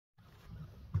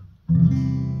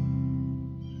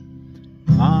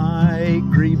My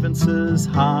grievances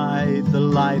hide the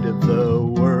light of the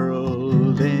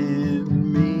world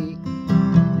in me.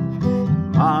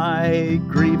 My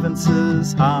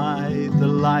grievances hide the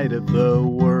light of the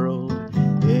world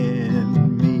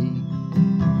in me.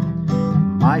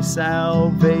 My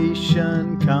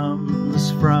salvation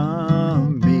comes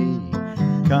from me,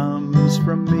 comes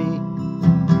from me.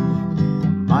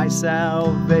 My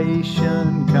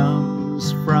salvation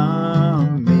comes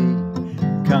from me,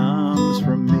 comes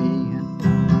from me.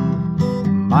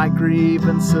 My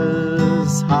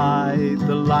grievances hide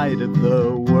the light of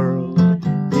the world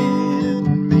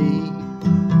in me.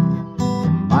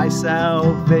 My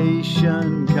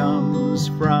salvation comes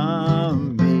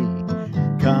from me,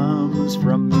 comes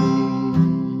from me.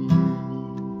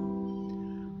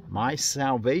 My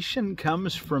salvation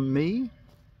comes from me,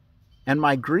 and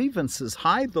my grievances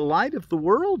hide the light of the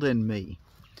world in me.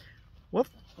 Well,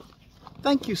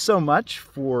 thank you so much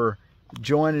for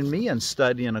joining me in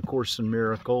studying A Course in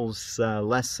Miracles,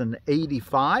 Lesson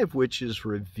 85, which is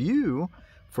review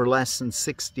for Lessons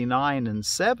 69 and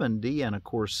 70 in A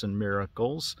Course in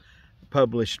Miracles,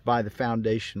 published by the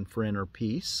Foundation for Inner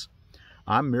Peace.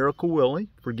 I'm Miracle Willie,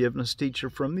 forgiveness teacher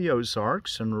from the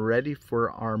Ozarks, and we're ready for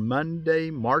our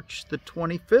Monday, March the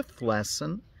 25th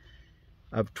lesson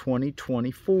of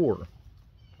 2024.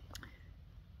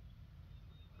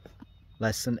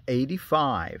 Lesson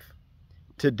 85.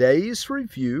 Today's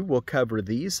review will cover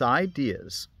these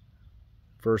ideas.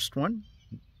 First one,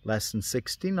 Lesson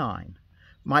 69.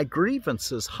 My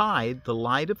grievances hide the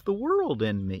light of the world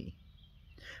in me.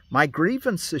 My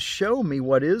grievances show me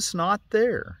what is not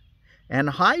there, and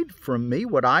hide from me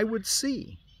what I would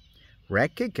see.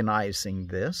 Recognizing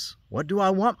this, what do I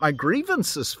want my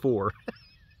grievances for?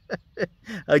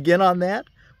 Again on that,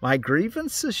 my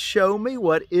grievances show me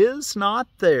what is not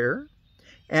there,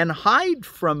 and hide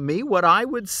from me what I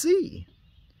would see.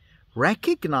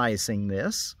 Recognizing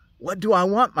this, what do I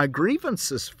want my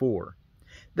grievances for?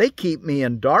 They keep me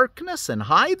in darkness and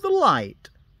hide the light.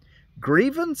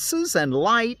 Grievances and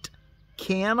light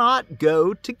cannot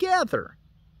go together.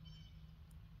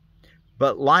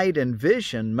 But light and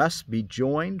vision must be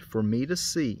joined for me to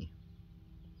see.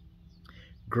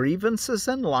 Grievances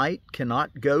and light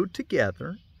cannot go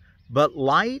together, but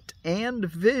light and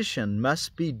vision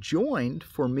must be joined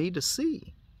for me to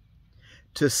see.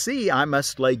 To see, I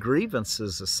must lay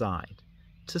grievances aside.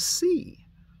 To see,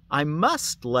 I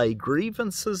must lay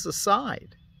grievances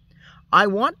aside. I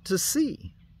want to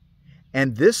see,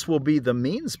 and this will be the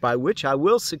means by which I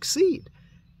will succeed.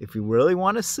 If you really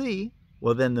want to see,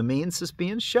 well, then the means is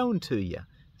being shown to you.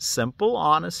 Simple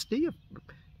honesty, of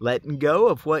letting go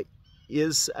of what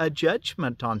is a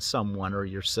judgment on someone or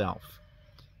yourself.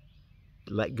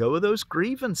 Let go of those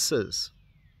grievances.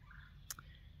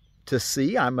 To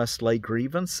see, I must lay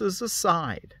grievances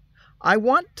aside. I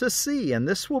want to see, and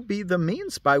this will be the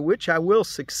means by which I will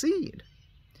succeed.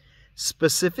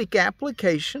 Specific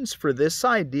applications for this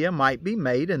idea might be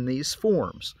made in these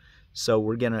forms.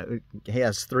 So it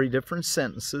has 3 different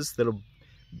sentences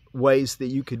ways that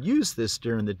you could use this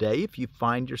during the day if you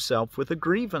find yourself with a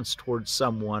grievance towards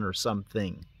someone or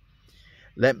something.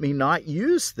 Let me not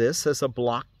use this as a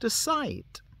block to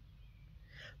sight.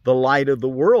 The light of the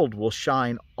world will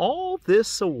shine all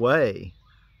this away.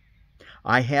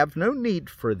 I have no need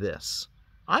for this.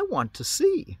 I want to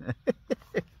see.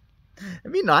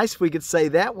 It'd be nice if we could say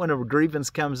that when a grievance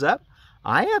comes up.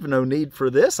 I have no need for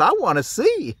this. I want to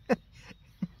see.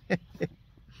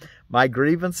 My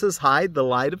grievances hide the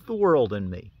light of the world in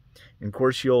me. And of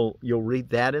course, you'll read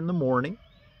that in the morning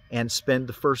and spend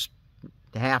the first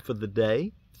half of the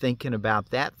day thinking about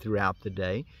that throughout the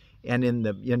day. And in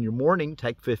your morning,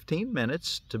 take 15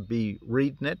 minutes to be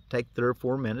reading it. Take 3 or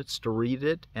 4 minutes to read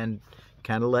it and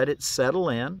kind of let it settle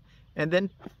in. And then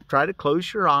try to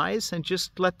close your eyes and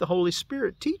just let the Holy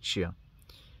Spirit teach you.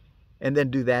 And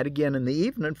then do that again in the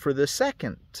evening for the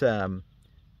second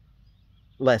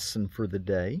lesson for the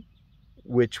day,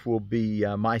 which will be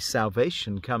My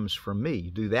Salvation Comes from Me.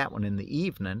 Do that one in the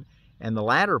evening, and the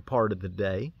latter part of the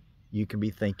day, you can be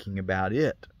thinking about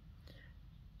it.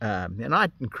 And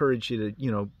I'd encourage you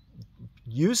to,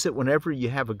 use it whenever you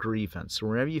have a grievance, or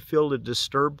whenever you feel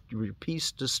your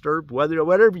peace disturbed,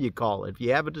 whatever you call it. If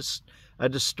you have a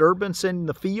disturbance in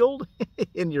the field,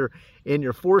 in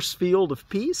your force field of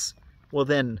peace, well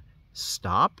then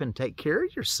stop and take care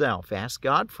of yourself. Ask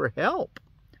God for help.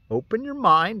 Open your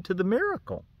mind to the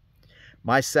miracle.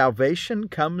 My salvation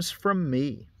comes from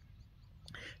me.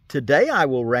 Today I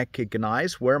will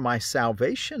recognize where my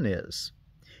salvation is.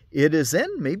 It is in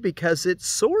me because its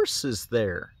source is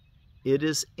there. It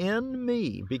is in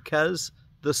me because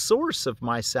the source of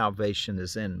my salvation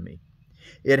is in me.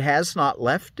 It has not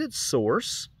left its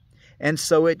source, and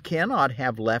so it cannot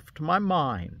have left my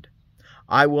mind.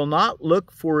 I will not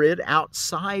look for it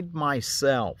outside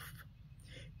myself.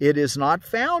 It is not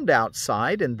found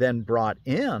outside and then brought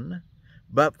in,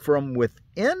 but from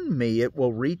within me it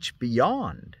will reach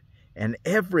beyond, and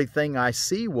everything I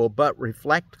see will but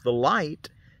reflect the light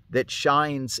that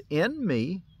shines in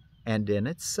me and in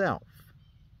itself.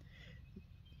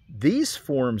 These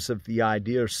forms of the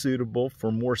idea are suitable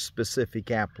for more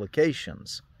specific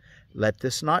applications. Let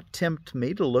this not tempt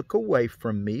me to look away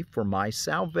from me for my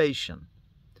salvation.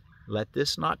 Let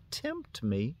this not tempt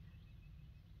me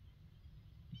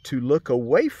to look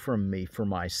away from me for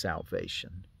my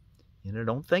salvation.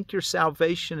 Don't think your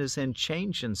salvation is in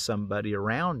changing somebody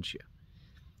around you,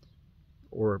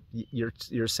 or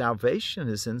your salvation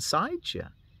is inside you.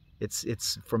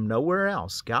 It's from nowhere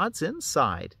else. God's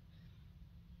inside.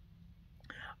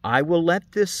 I will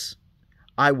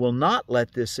not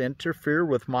let this interfere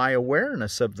with my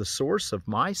awareness of the source of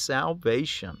my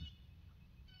salvation.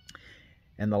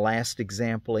 And the last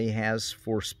example he has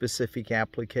for specific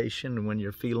application when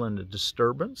you're feeling a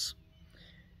disturbance: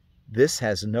 this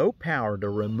has no power to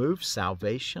remove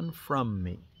salvation from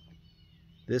me.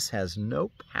 This has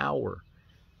no power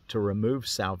to remove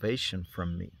salvation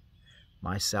from me.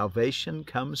 My salvation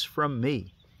comes from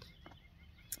me.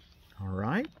 All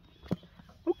right?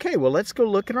 Okay, well, let's go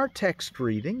look at our text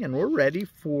reading, and we're ready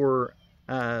for,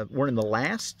 we're in the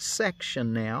last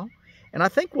section now, and I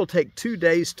think we'll take 2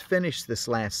 days to finish this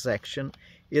last section.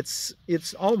 It's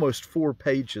almost 4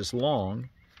 pages long,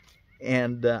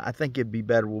 and I think it'd be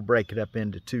better we'll break it up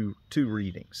into two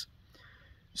readings.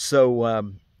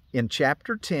 So in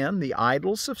chapter 10, the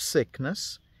idols of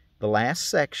sickness, the last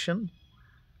section,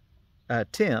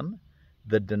 10,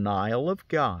 the denial of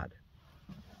God.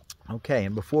 Okay,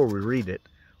 and before we read it,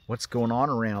 what's going on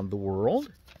around the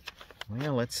world?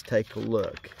 Well, let's take a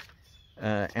look.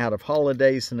 Out of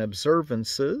holidays and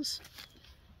observances,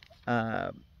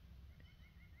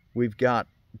 we've got,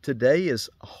 today is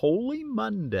Holy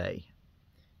Monday,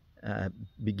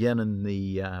 beginning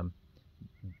the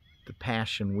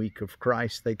Passion Week of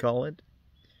Christ, they call it.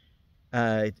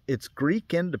 It's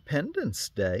Greek Independence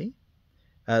Day.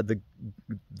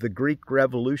 The Greek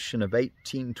Revolution of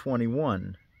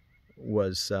 1821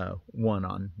 was won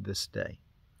on this day.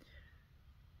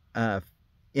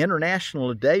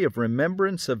 International Day of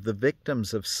Remembrance of the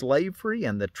Victims of Slavery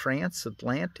and the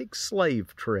Transatlantic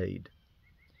Slave Trade.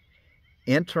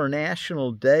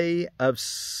 International Day of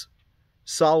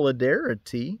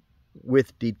Solidarity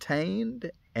with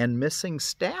Detained and Missing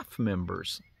Staff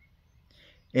Members.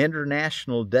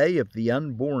 International Day of the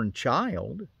Unborn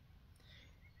Child.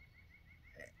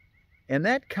 And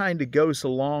that kind of goes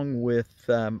along with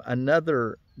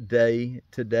another day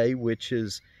today, which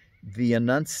is the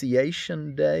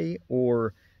Annunciation Day,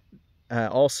 or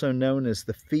also known as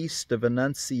the Feast of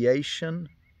Annunciation,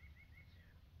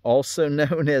 also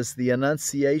known as the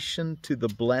Annunciation to the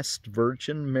Blessed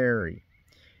Virgin Mary.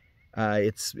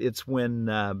 It's when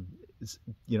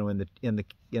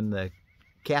in the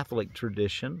Catholic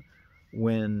tradition,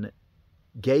 when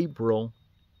Gabriel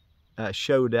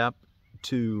showed up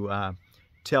to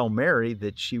tell Mary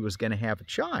that she was going to have a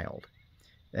child.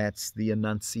 That's the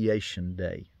Annunciation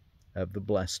Day of the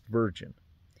Blessed Virgin.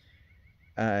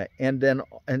 And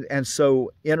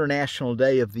so International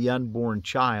Day of the Unborn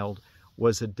Child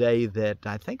was a day that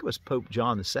I think it was Pope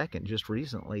John II just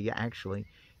recently actually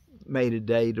made a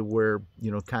day to where,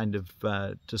 kind of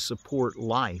to support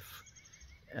life,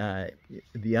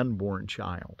 the unborn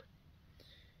child.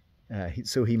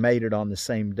 So he made it on the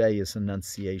same day as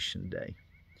Annunciation Day.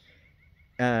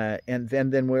 And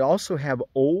then we also have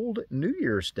Old New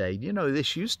Year's Day.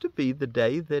 This used to be the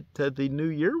day that the new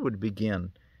year would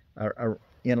begin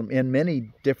in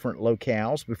many different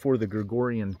locales before the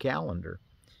Gregorian calendar.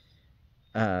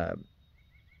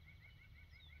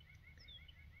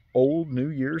 Old New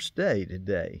Year's Day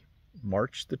today.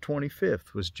 March the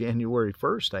 25th was January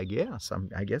 1st, I guess.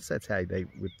 I guess that's how they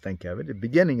would think of it, the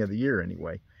beginning of the year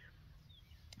anyway.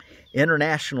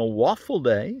 International Waffle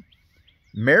Day,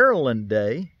 Maryland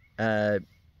Day. There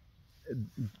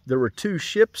were 2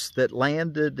 ships that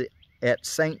landed at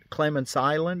St. Clement's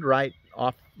Island, right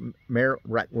off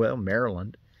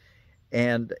Maryland,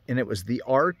 and it was the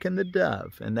Ark and the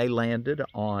Dove, and they landed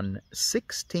on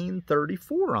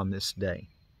 1634 on this day.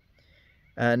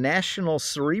 National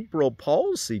Cerebral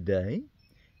Palsy Day,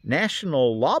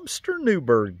 National Lobster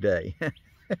Newburgh Day.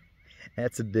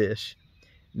 That's a dish.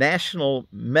 National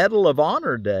Medal of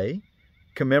Honor Day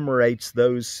commemorates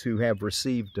those who have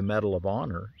received a Medal of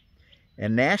Honor.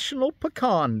 And National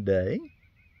Pecan Day,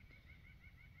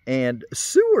 and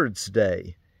Seward's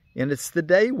Day. And it's the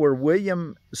day where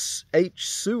William H.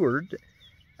 Seward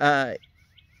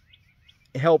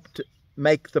helped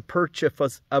make the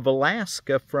purchase of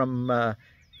Alaska from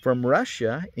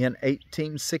Russia in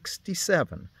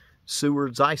 1867.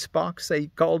 Seward's icebox, they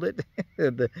called it,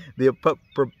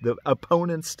 the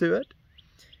opponents to it.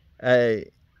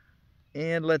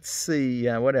 And let's see,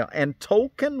 what else? And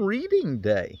Tolkien Reading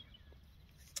Day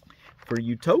for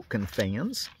you Tolkien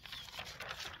fans.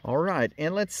 All right,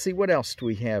 and let's see, what else do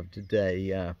we have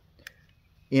today?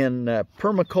 In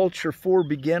Permaculture for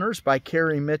Beginners by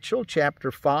Carrie Mitchell,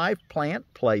 Chapter 5, Plant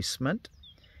Placement.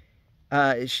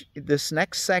 This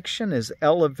next section is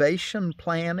Elevation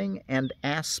Planning and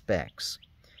Aspects.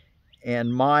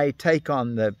 And my take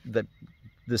on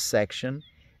this section,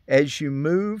 as you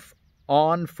move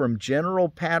on from general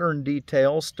pattern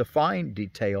details to fine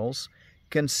details,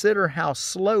 consider how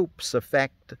slopes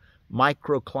affect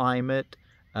microclimate,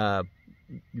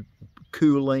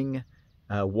 cooling,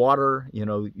 water. You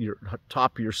know, your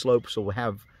top of your slopes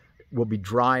will be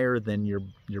drier than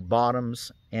your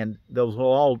bottoms, and those will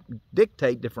all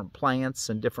dictate different plants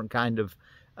and different kind of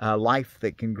life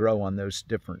that can grow on those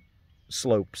different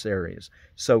slopes areas.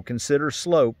 So consider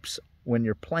slopes when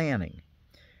you're planning.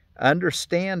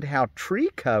 Understand how tree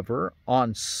cover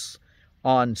on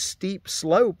steep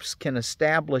slopes can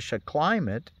establish a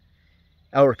climate,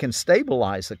 or can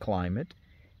stabilize a climate,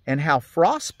 and how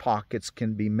frost pockets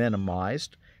can be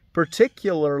minimized,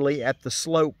 particularly at the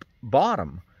slope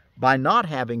bottom, by not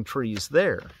having trees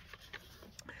there.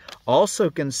 Also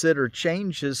consider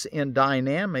changes in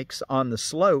dynamics on the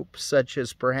slope, such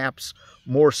as perhaps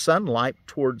more sunlight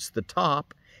towards the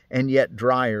top and yet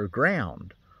drier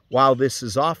ground, while this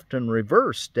is often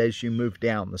reversed as you move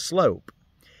down the slope.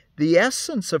 The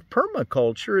essence of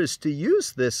permaculture is to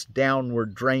use this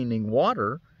downward draining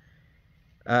water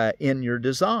in your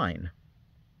design.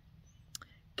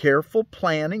 Careful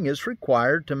planning is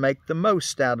required to make the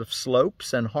most out of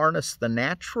slopes and harness the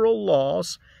natural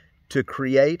laws to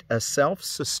create a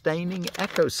self-sustaining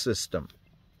ecosystem.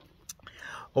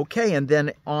 Okay, and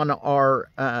then on our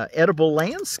edible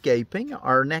landscaping,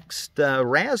 our next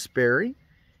raspberry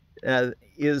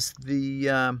is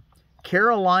the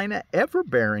Carolina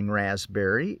everbearing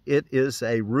raspberry. It is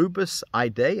a Rubus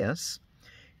idaeus.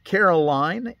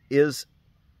 Caroline is,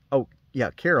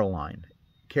 Caroline.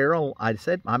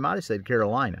 I might have said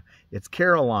Carolina. It's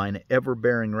Carolina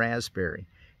everbearing raspberry.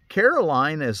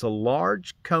 Caroline is a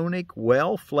large, conic,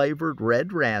 well-flavored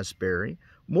red raspberry,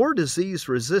 more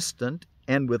disease-resistant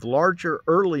and with larger,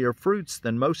 earlier fruits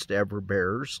than most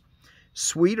everbearers,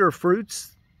 sweeter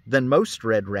fruits than most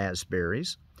red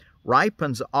raspberries,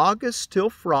 ripens August till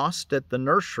frost at the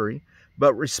nursery,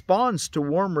 but responds to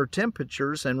warmer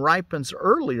temperatures and ripens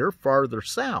earlier farther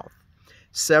south.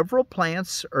 Several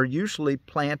plants are usually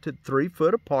planted 3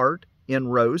 foot apart in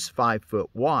rows 5 foot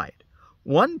wide.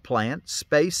 One plant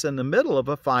space in the middle of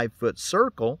a 5 foot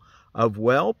circle of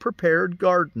well-prepared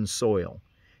garden soil.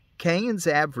 Canes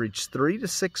average 3 to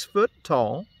 6 foot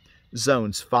tall,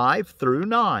 zones 5 through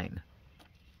 9.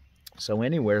 So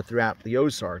anywhere throughout the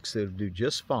Ozarks, it'll do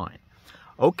just fine.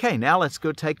 Okay, now let's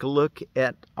go take a look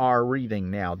at our reading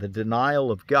now, The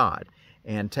Denial of God,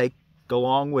 and take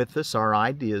along with us our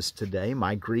ideas today.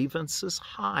 My grievances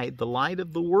hide the light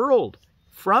of the world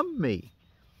from me.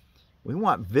 We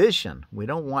want vision. We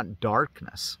don't want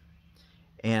darkness.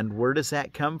 And where does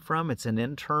that come from? It's an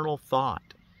internal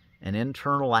thought, an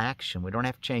internal action. We don't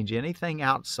have to change anything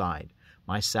outside.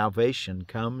 My salvation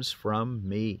comes from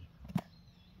me.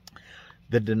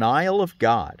 The denial of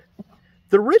God.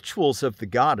 The rituals of the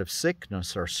god of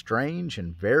sickness are strange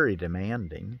and very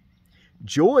demanding.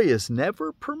 Joy is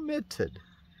never permitted,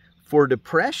 for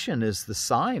depression is the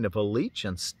sign of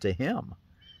allegiance to him,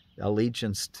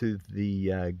 allegiance to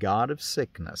the god of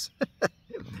sickness,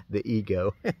 the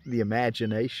ego, the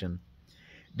imagination.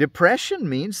 Depression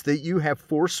means that you have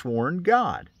forsworn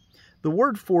God. The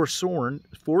word forsworn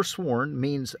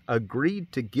means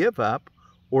agreed to give up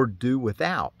or do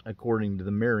without, according to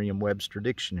the Merriam-Webster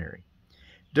Dictionary.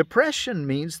 Depression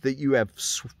means that you have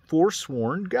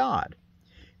forsworn God.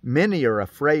 Many are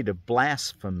afraid of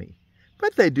blasphemy,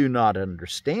 but they do not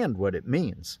understand what it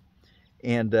means.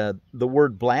 And the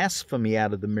word blasphemy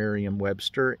out of the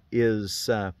Merriam-Webster is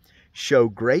show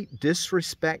great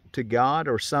disrespect to God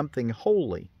or something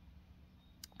holy.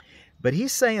 But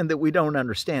he's saying that we don't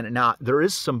understand it. Now, there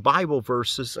is some Bible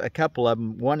verses, a couple of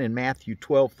them, one in Matthew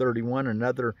 12:31,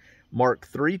 another Mark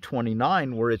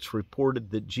 3:29, where it's reported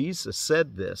that Jesus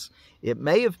said this. It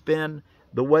may have been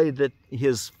the way that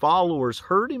his followers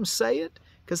heard him say it,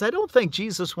 because I don't think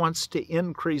Jesus wants to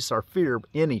increase our fear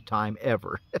anytime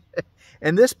ever.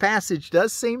 And this passage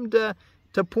does seem to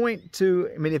point to,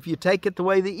 I mean, if you take it the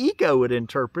way the ego would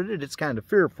interpret it, it's kind of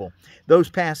fearful. Those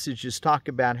passages talk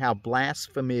about how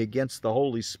blasphemy against the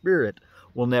Holy Spirit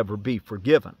will never be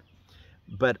forgiven.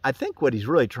 But I think what he's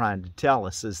really trying to tell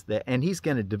us is that, and he's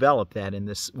going to develop that in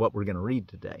this, what we're going to read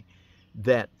today,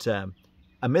 that a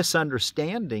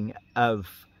misunderstanding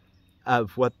of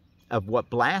what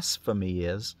blasphemy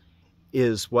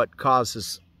is what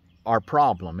causes our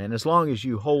problem. And as long as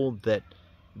you hold it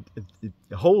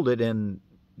in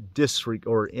disregard,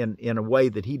 or in a way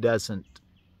that he doesn't,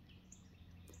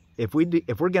 if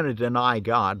we're going to deny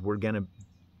God, we're going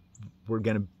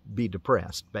to be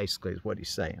depressed, basically, is what he's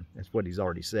saying. That's what he's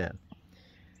already said.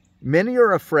 Many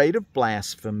are afraid of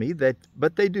blasphemy,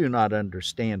 but they do not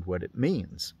understand what it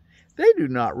means. They do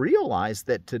not realize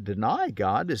that to deny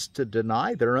God is to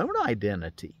deny their own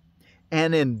identity.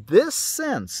 And in this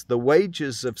sense, the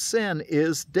wages of sin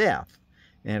is death.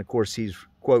 And of course, he's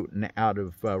quoting out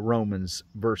of Romans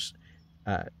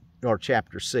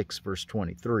chapter 6, verse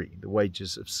 23. The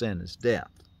wages of sin is death.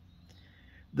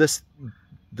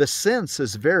 The sense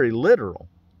is very literal.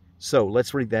 So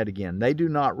let's read that again. They do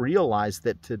not realize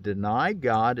that to deny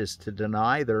God is to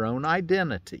deny their own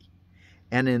identity.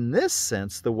 And in this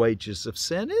sense, the wages of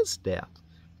sin is death.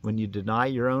 When you deny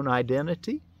your own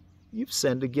identity, you've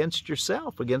sinned against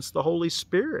yourself, against the Holy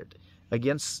Spirit, and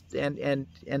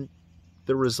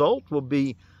the result will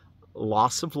be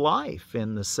loss of life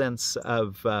in the sense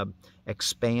of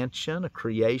expansion, a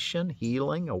creation,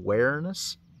 healing,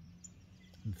 awareness,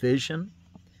 vision.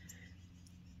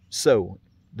 So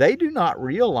they do not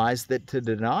realize that to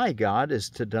deny God is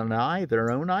to deny their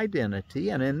own identity,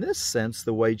 and in this sense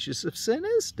the wages of sin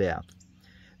is death.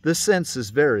 The sense is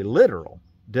very literal.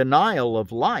 Denial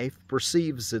of life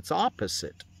perceives its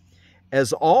opposite,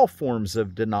 as all forms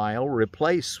of denial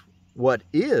replace what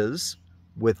is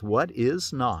with what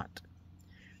is not.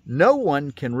 No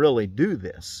one can really do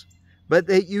this, but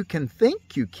that you can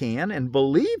think you can and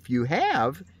believe you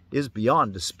have is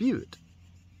beyond dispute.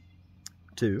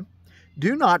 2.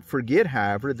 Do not forget,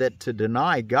 however, that to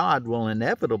deny God will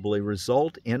inevitably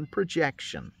result in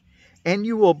projection, and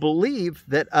you will believe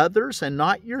that others and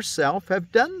not yourself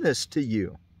have done this to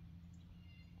you.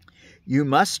 You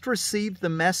must receive the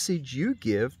message you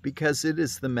give because it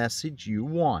is the message you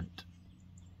want.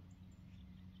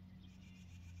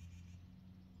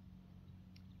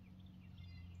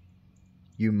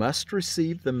 You must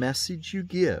receive the message you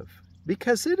give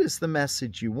because it is the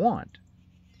message you want.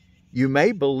 You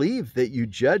may believe that you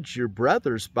judge your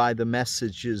brothers by the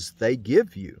messages they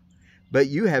give you, but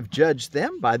you have judged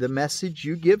them by the message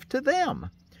you give to them.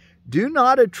 Do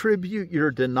not attribute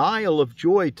your denial of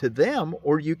joy to them,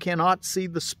 or you cannot see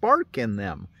the spark in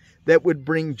them that would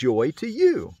bring joy to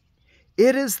you.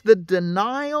 It is the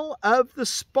denial of the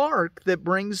spark that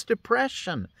brings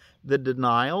depression, the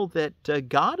denial that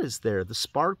God is there, the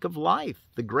spark of life,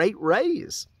 the great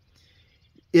rays.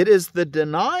 It is the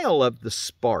denial of the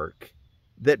spark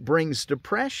that brings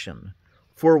depression.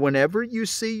 For whenever you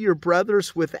see your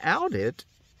brothers without it,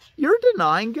 you're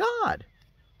denying God.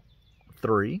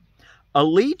 3.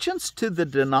 Allegiance to the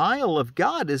denial of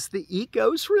God is the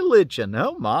ego's religion.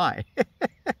 Oh my!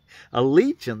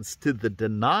 Allegiance to the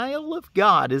denial of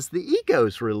God is the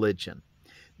ego's religion.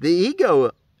 The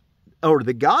ego, or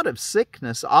the God of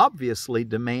sickness, obviously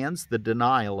demands the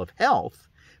denial of health,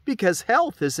 because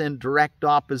health is in direct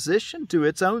opposition to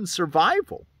its own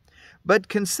survival. But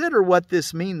consider what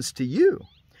this means to you.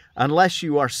 Unless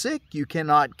you are sick, you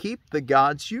cannot keep the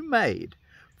gods you made,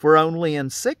 for only in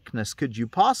sickness could you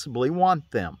possibly want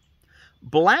them.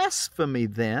 Blasphemy,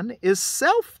 then, is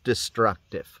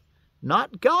self-destructive,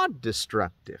 not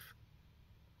God-destructive.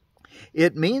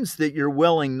 It means that you're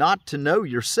willing not to know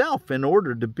yourself in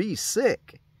order to be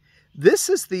sick. This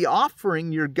is the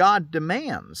offering your God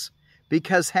demands,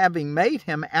 because having made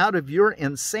him out of your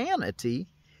insanity,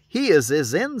 he is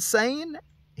an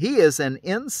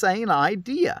insane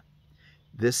idea.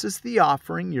 This is the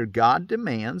offering your God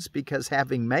demands, because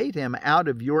having made him out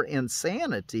of your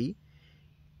insanity,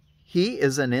 he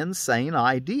is an insane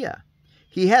idea.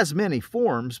 He has many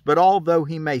forms, but although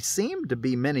he may seem to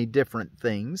be many different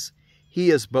things,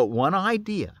 he is but one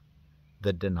idea,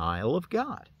 the denial of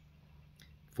God.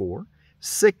 4.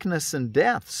 Sickness and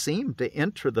death seem to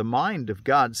enter the mind of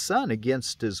God's Son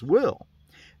against his will.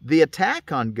 The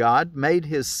attack on God made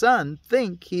his Son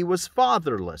think he was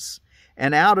fatherless,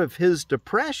 and out of his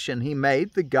depression he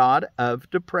made the God of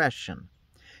depression.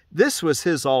 This was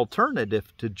his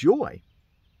alternative to joy,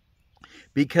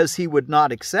 because he would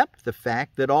not accept the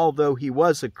fact that although he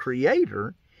was a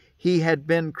creator, he had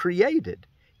been created.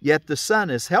 Yet the Son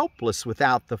is helpless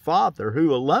without the Father,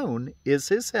 who alone is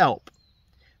his help.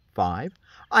 5.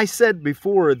 I said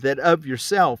before that of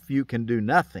yourself you can do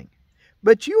nothing.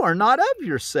 But you are not of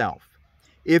yourself.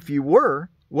 If you were,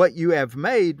 what you have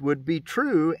made would be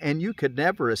true, and you could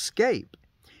never escape.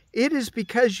 It is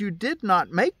because you did not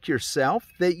make yourself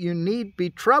that you need be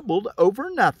troubled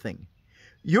over nothing.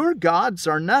 Your gods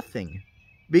are nothing,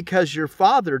 because your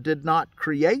Father did not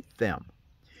create them.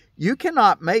 You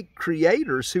cannot make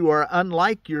creators who are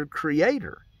unlike your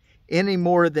Creator, any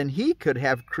more than he could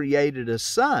have created a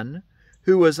son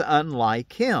who was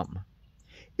unlike him.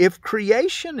 If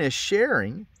creation is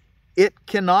sharing, it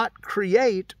cannot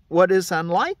create what is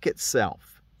unlike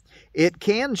itself. It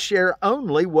can share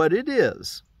only what it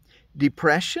is.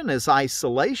 Depression is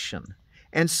isolation,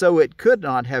 and so it could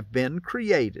not have been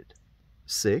created.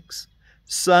 6.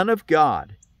 Son of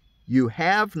God, you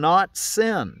have not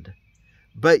sinned,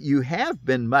 but you have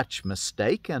been much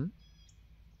mistaken.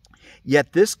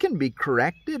 Yet this can be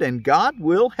corrected, and God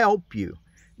will help you,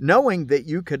 knowing that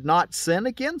you could not sin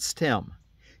against him.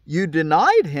 You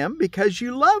denied him because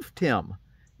you loved him,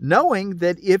 knowing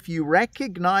that if you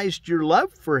recognized your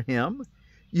love for him,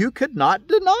 you could not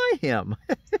deny him.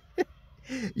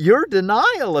 Your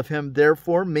denial of him,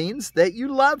 therefore, means that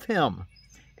you love him,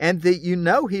 and that you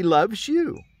know he loves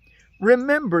you.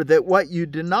 Remember that what you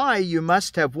deny you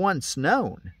must have once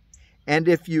known, and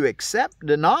if you accept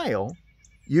denial,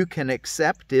 you can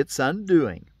accept its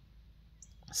undoing.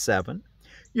 7.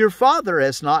 Your Father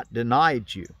has not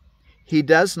denied you. He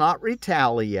does not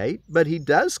retaliate, but he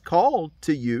does call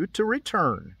to you to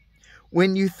return.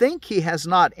 When you think he has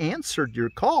not answered your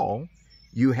call,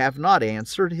 you have not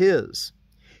answered his.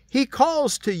 He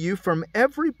calls to you from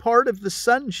every part of the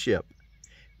sonship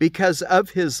because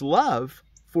of his love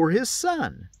for his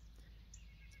Son.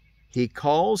 He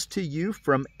calls to you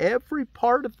from every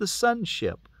part of the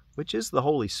sonship, which is the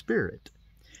Holy Spirit,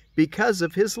 because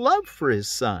of his love for his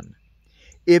Son.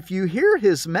 If you hear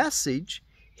his message,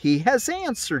 he has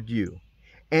answered you,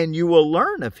 and you will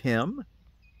learn of him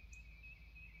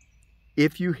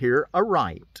if you hear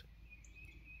aright.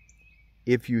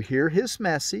 If you hear his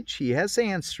message, he has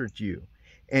answered you,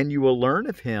 and you will learn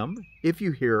of him if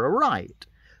you hear aright.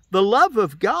 The love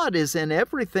of God is in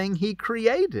everything he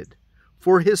created,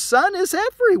 for his Son is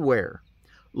everywhere.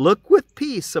 Look with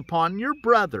peace upon your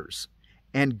brothers,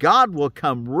 and God will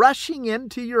come rushing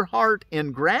into your heart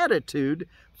in gratitude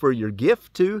for your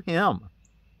gift to him.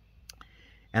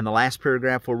 And the last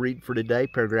paragraph we'll read for today,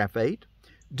 paragraph 8.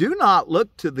 Do not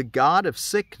look to the God of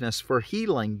sickness for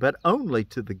healing, but only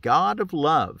to the God of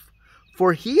love,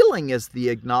 for healing is the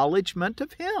acknowledgement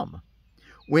of him.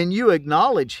 When you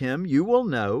acknowledge him, you will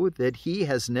know that he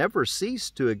has never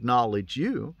ceased to acknowledge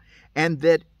you, and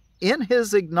that in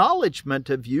his acknowledgement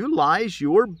of you lies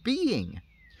your being.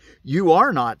 You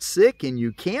are not sick, and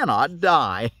you cannot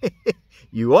die.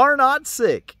 You are not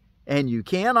sick, and you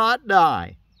cannot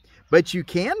die. But you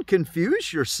can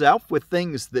confuse yourself with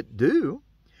things that do.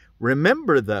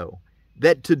 Remember, though,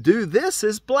 that to do this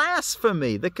is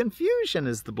blasphemy. The confusion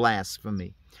is the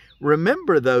blasphemy.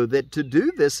 Remember, though, that to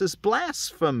do this is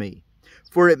blasphemy,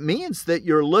 for it means that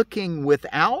you're looking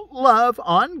without love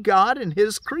on God and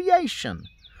his creation,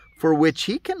 for which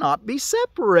he cannot be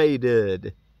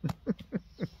separated.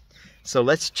 So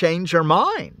let's change our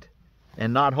mind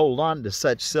and not hold on to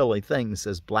such silly things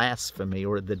as blasphemy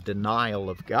or the denial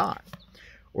of God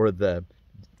or the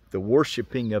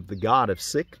worshiping of the God of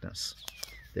sickness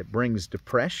that brings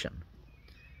depression.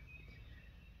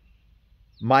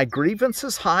 My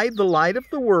grievances hide the light of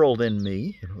the world in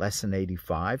me, lesson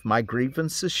 85. My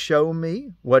grievances show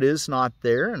me what is not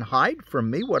there and hide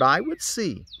from me what I would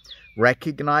see.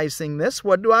 Recognizing this,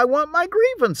 what do I want my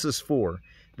grievances for?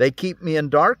 They keep me in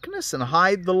darkness and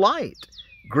hide the light.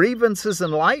 Grievances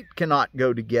and light cannot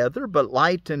go together, but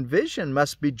light and vision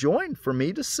must be joined for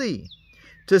me to see.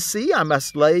 To see, I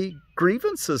must lay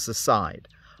grievances aside.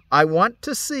 I want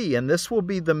to see, and this will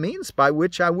be the means by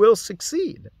which I will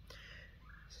succeed.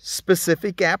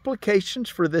 Specific applications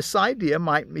for this idea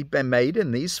might be made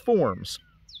in these forms.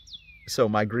 So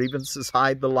my grievances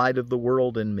hide the light of the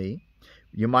world in me.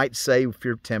 You might say, if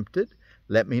you're tempted,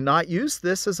 let me not use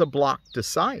this as a block to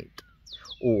sight.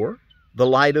 Or, the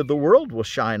light of the world will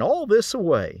shine all this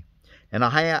away. And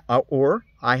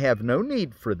I have no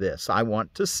need for this. I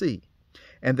want to see.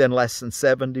 And then lesson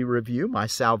 70 review, my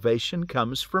salvation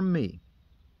comes from me.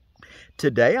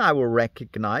 Today I will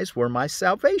recognize where my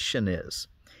salvation is.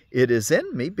 It is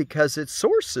in me because its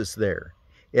source is there.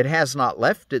 It has not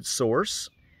left its source,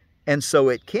 and so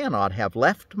it cannot have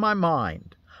left my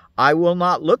mind. I will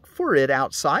not look for it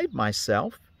outside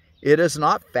myself. It is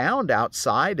not found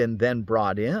outside and then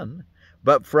brought in,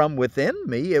 but from within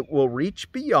me it will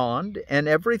reach beyond, and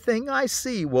everything I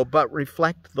see will but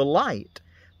reflect the light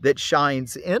that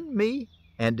shines in me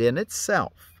and in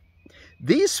itself.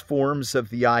 These forms of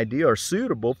the idea are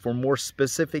suitable for more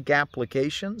specific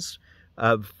applications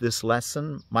of this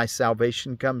lesson, My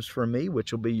Salvation Comes From Me,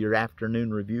 which will be your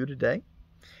afternoon review today.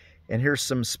 And here's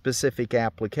some specific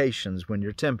applications when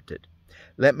you're tempted.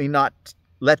 Let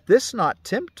this not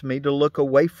tempt me to look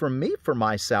away from me for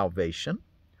my salvation,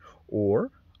 or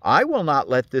I will not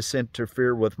let this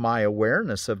interfere with my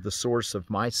awareness of the source of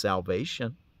my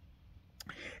salvation.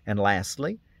 And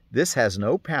lastly, this has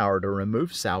no power to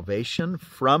remove salvation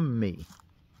from me.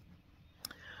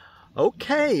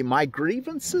 Okay, my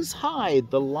grievances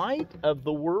hide the light of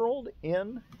the world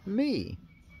in me.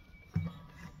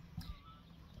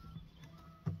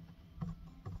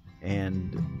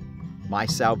 And my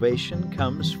salvation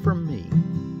comes from me.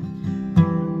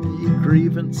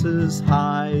 Grievances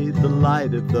hide the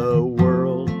light of the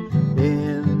world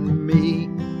in me.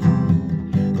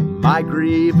 My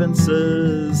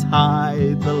grievances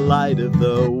hide the light of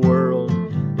the world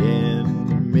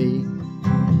in me.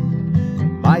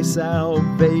 My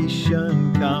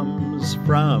salvation comes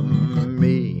from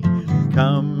me,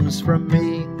 comes from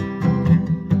me.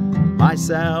 My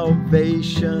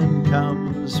salvation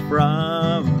comes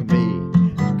from me,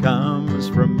 comes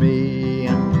from me.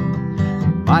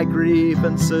 My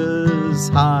grievances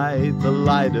hide the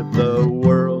light of the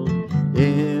world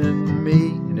in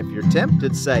me. And if you're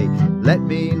tempted, say, let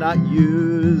me not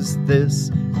use this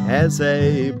as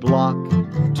a block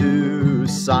to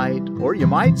sight. Or you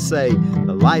might say,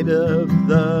 the light of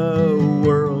the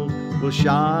world will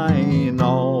shine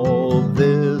all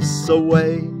this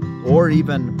away. Or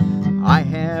even, I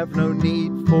have no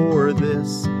need for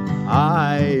this,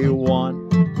 I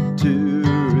want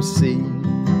to see.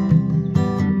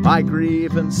 My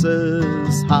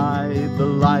grievances hide the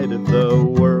light of the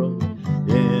world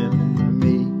in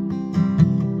me.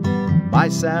 My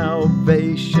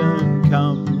salvation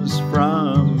comes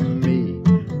from me,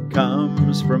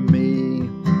 comes from me.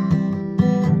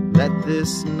 Let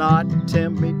this not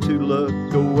tempt me to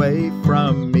look away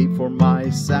from me for my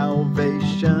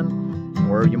salvation.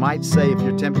 Or you might say, if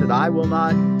you're tempted, I will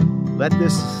not let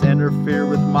this interfere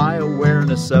with my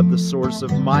awareness of the source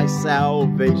of my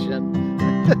salvation.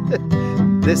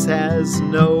 This has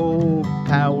no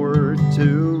power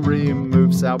to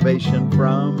remove salvation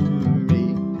from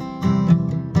me.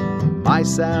 My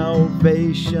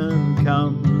salvation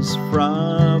comes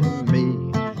from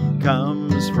me,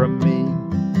 comes from me.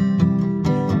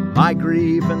 My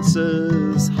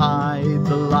grievances hide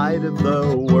the light of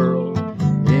the world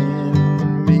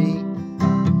in me.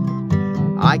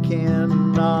 I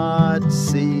cannot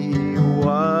see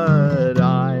what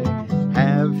I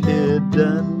have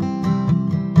hidden,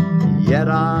 yet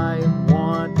I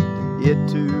want it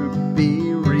to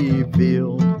be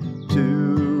revealed to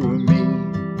me.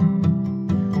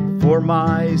 For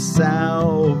my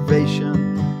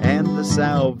salvation and the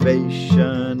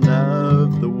salvation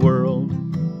of the world.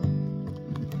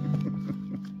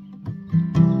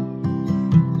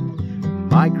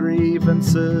 My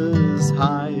grievances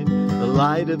hide the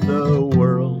light of the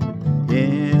world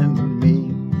in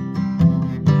me.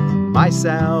 My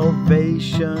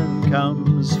salvation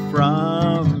comes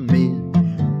from me,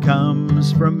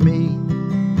 comes from me.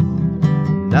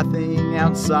 Nothing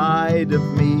outside of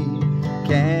me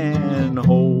can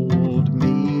hold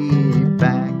me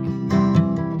back.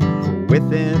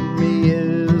 Within me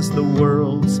is the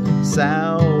world's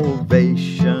salvation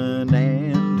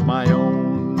and my own.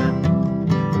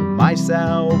 My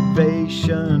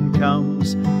salvation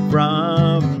comes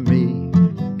from me,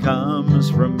 comes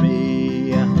from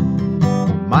me.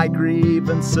 My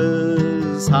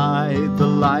grievances hide the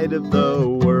light of the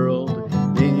world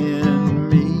in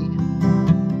me.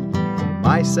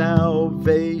 My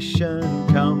salvation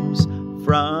comes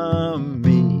from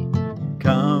me,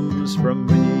 comes from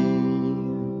me.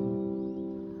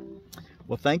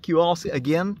 Well, thank you all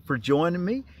again for joining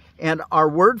me. And our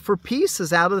word for peace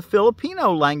is out of the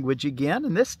Filipino language again.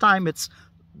 And this time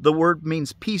the word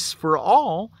means peace for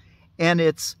all. And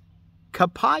it's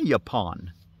Kapayapaan.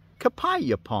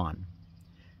 Kapayapaan.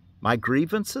 My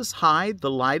grievances hide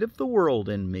the light of the world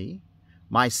in me.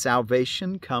 My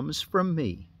salvation comes from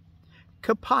me.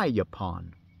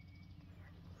 Kapayapaan.